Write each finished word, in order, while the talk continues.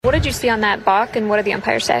What did you see on that balk, and what did the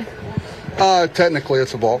umpires say? Technically,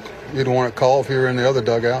 it's a balk. You don't want it called if you're in the other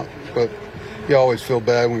dugout, but you always feel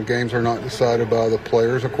bad when games are not decided by the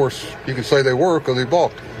players. Of course, you can say they were because he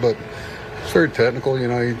balked, but it's very technical. You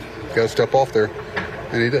know, you got to step off there,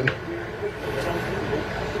 and he didn't.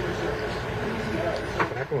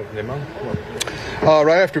 What happened with Nimmo?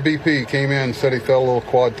 Right after BP, he came in and said he felt a little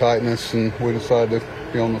quad tightness, and we decided to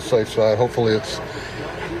be on the safe side. Hopefully it's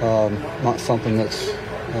not something that's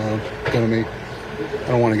going to be, I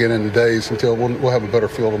don't want to get into days until we'll have a better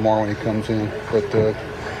feel tomorrow when he comes in. But,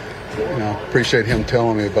 appreciate him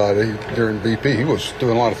telling me about it. During BP, he was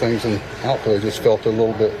doing a lot of things in outfield. He just felt a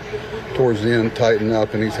little bit towards the end tighten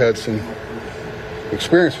up, and he's had some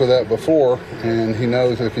experience with that before, and he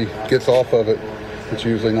knows if he gets off of it, it's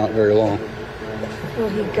usually not very long. Will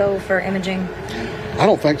he go for imaging? I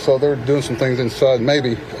don't think so. They're doing some things inside.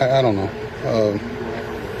 Maybe. I don't know.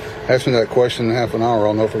 Ask me that question in half an hour.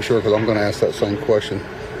 I'll know for sure because I'm going to ask that same question.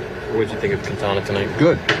 What did you think of Quintana tonight?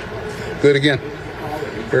 Good. Good again.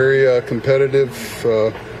 Very competitive.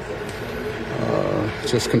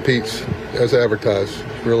 Just competes as advertised.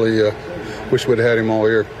 Really wish we'd have had him all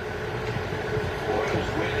year.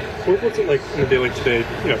 What's it like in a day like today?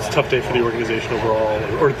 You know, it's a tough day for the organization overall,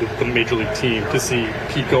 or the major league team, to see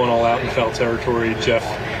Pete going all out in foul territory, Jeff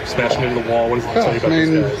smashing into the wall. What does it tell you about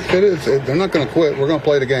those guys? It is. They're not going to quit. We're going to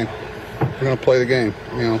play the game. We're going to play the game.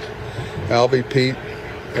 You know, Albie, Pete,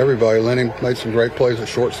 everybody. Lenny made some great plays at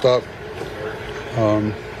shortstop.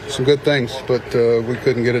 Some good things, but we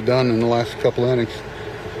couldn't get it done in the last couple of innings.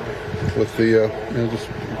 With the, just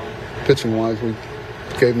pitching-wise, we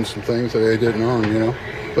gave them some things that they didn't earn,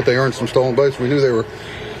 But they earned some stolen bases. We knew they were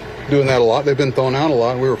doing that a lot. They've been thrown out a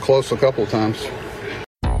lot. We were close a couple of times.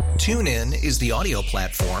 TuneIn is the audio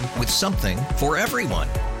platform with something for everyone.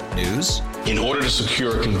 News. In order to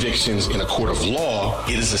secure convictions in a court of law,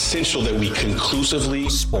 it is essential that we conclusively.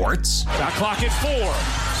 Sports. Shot clock at 4.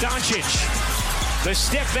 Doncic. The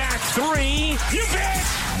step back 3. You bet.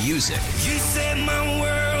 Music. You set my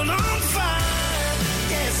world on fire.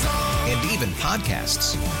 Yes, and even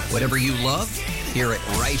podcasts. Whatever you love, hear it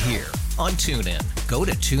right here on TuneIn. Go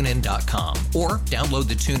to TuneIn.com or download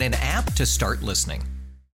the TuneIn app to start listening.